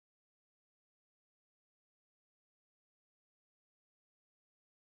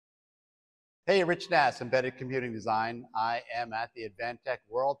Hey, Rich Nass, Embedded Computing Design. I am at the Advantech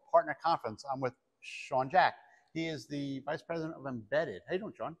World Partner Conference. I'm with Shawn Jack. He is the Vice President of Embedded. How you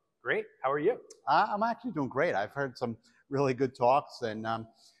doing, Shawn? Great. How are you? I'm actually doing great. I've heard some really good talks,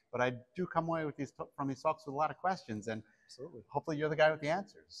 but I do come away with from these talks with a lot of questions, and Absolutely. hopefully you're the guy with the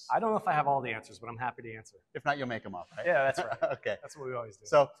answers. I don't know if I have all the answers, but I'm happy to answer. If not, you'll make them up, right? Yeah, that's right. Okay. That's what we always do.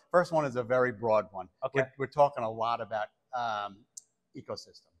 So first one is a very broad one. Okay. We're talking a lot about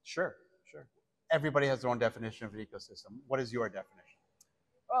ecosystem. Sure. Everybody has their own definition of an ecosystem. What is your definition?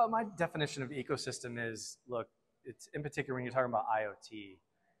 Well, my definition of ecosystem is, look, it's in particular when you're talking about IoT,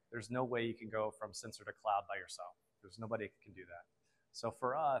 there's no way you can go from sensor to cloud by yourself. There's nobody who can do that. So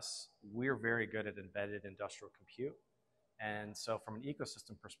for us, we're very good at embedded industrial compute. And so from an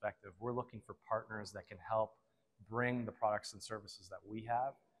ecosystem perspective, we're looking for partners that can help bring the products and services that we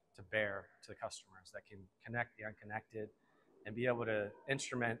have to bear to the customers, that can connect the unconnected and be able to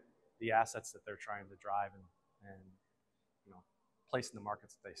instrument the assets that they're trying to drive and place in the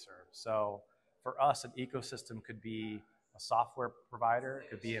markets that they serve. So for us, an ecosystem could be a software provider, it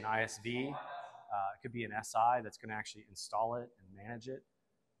could be an ISV, it could be an SI that's going to actually install it and manage it.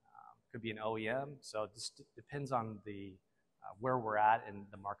 It could be an OEM. So it just depends on the where we're at in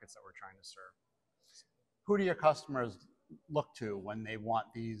the markets that we're trying to serve. Who do your customers look to when they want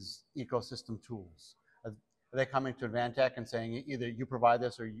these ecosystem tools? Are they coming to Advantech and saying either you provide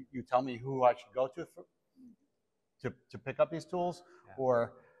this or you tell me who I should go to pick up these tools? Yeah.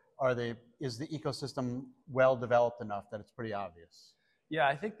 Or is the ecosystem well developed enough that it's pretty obvious? Yeah,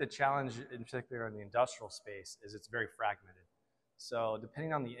 I think the challenge in particular in the industrial space is it's very fragmented. So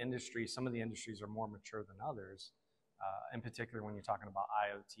depending on the industry, some of the industries are more mature than others. In particular, when you're talking about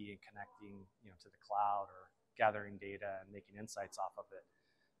IoT and connecting to the cloud or gathering data and making insights off of it.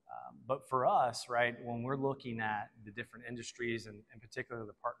 But for us, right, when we're looking at the different industries and in particular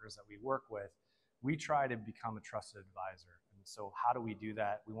the partners that we work with, we try to become a trusted advisor. And so how do we do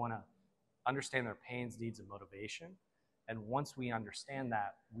that? We want to understand their pains, needs, and motivation. And once we understand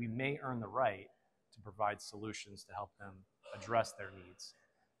that, we may earn the right to provide solutions to help them address their needs.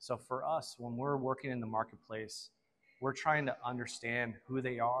 So for us, when we're working in the marketplace, we're trying to understand who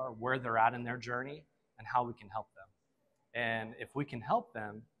they are, where they're at in their journey, and how we can help them. And if we can help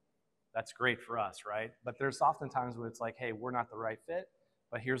them, that's great for us, right? But there's oftentimes where it's like, hey, we're not the right fit,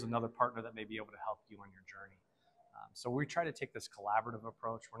 but here's another partner that may be able to help you on your journey. So we try to take this collaborative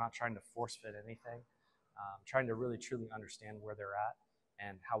approach. We're not trying to force fit anything, trying to really truly understand where they're at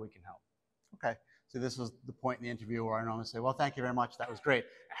and how we can help. Okay. So this was the point in the interview where I normally say, well, thank you very much. That was great.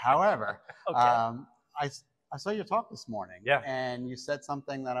 However, okay. I saw your talk this morning. Yeah. And you said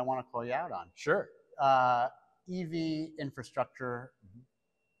something that I want to call you out on. Sure. EV infrastructure,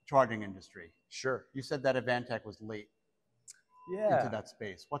 charging industry. Sure. You said that Advantech was late into that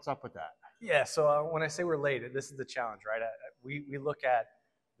space. What's up with that? Yeah, so when I say we're late, this is the challenge, right? We look at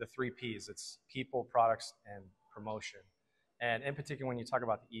the 3 Ps. It's people, products, and promotion. And in particular, when you talk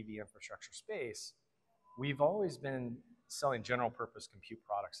about the EV infrastructure space, we've always been selling general purpose compute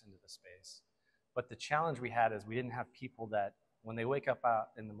products into the space. But the challenge we had is we didn't have people that, when they wake up out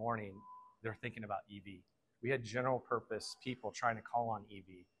in the morning, they're thinking about EV. We had general purpose people trying to call on EV.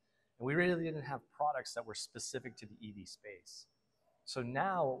 And we really didn't have products that were specific to the EV space. So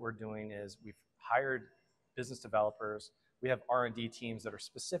now what we're doing is we've hired business developers. We have R&D teams that are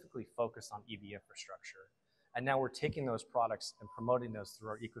specifically focused on EV infrastructure. And now we're taking those products and promoting those through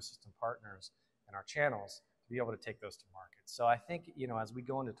our ecosystem partners and our channels to be able to take those to market. So I think, as we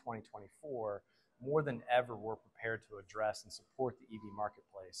go into 2024, more than ever, we're prepared to address and support the EV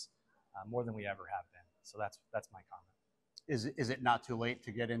marketplace more than we ever have been. So that's my comment. Is it not too late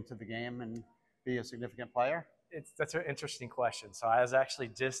to get into the game and be a significant player? That's an interesting question. So I was actually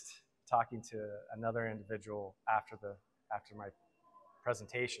just talking to another individual after my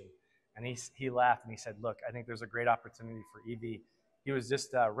presentation, and he laughed and he said, "Look, I think there's a great opportunity for EV." He was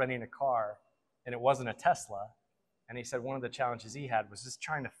just renting a car, and it wasn't a Tesla, and he said one of the challenges he had was just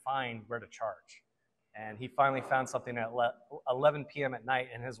trying to find where to charge. And he finally found something at 11 p.m. at night,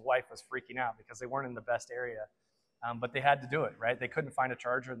 and his wife was freaking out because they weren't in the best area, but they had to do it, right? They couldn't find a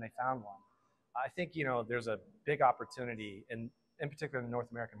charger, and they found one. I think there's a big opportunity, in particular in the North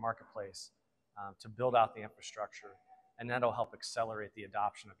American marketplace, to build out the infrastructure, and that'll help accelerate the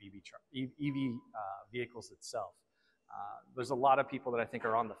adoption of EV vehicles itself. There's a lot of people that I think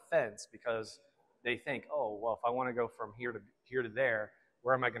are on the fence because they think, oh, well, if I want to go from here to there,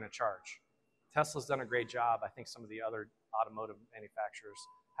 where am I going to charge? Tesla's done a great job. I think some of the other automotive manufacturers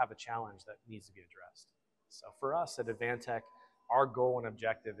have a challenge that needs to be addressed. So for us at Advantech, our goal and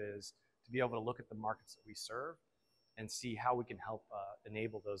objective is to be able to look at the markets that we serve and see how we can help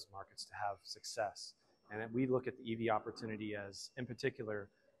enable those markets to have success. And we look at the EV opportunity as, in particular,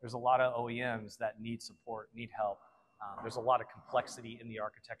 there's a lot of OEMs that need support, need help. There's a lot of complexity in the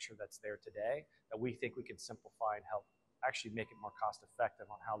architecture that's there today that we think we can simplify and help actually make it more cost effective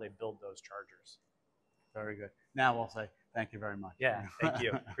on how they build those chargers. Very good. Now we'll say thank you very much. Yeah, thank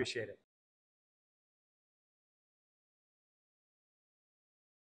you. Appreciate it.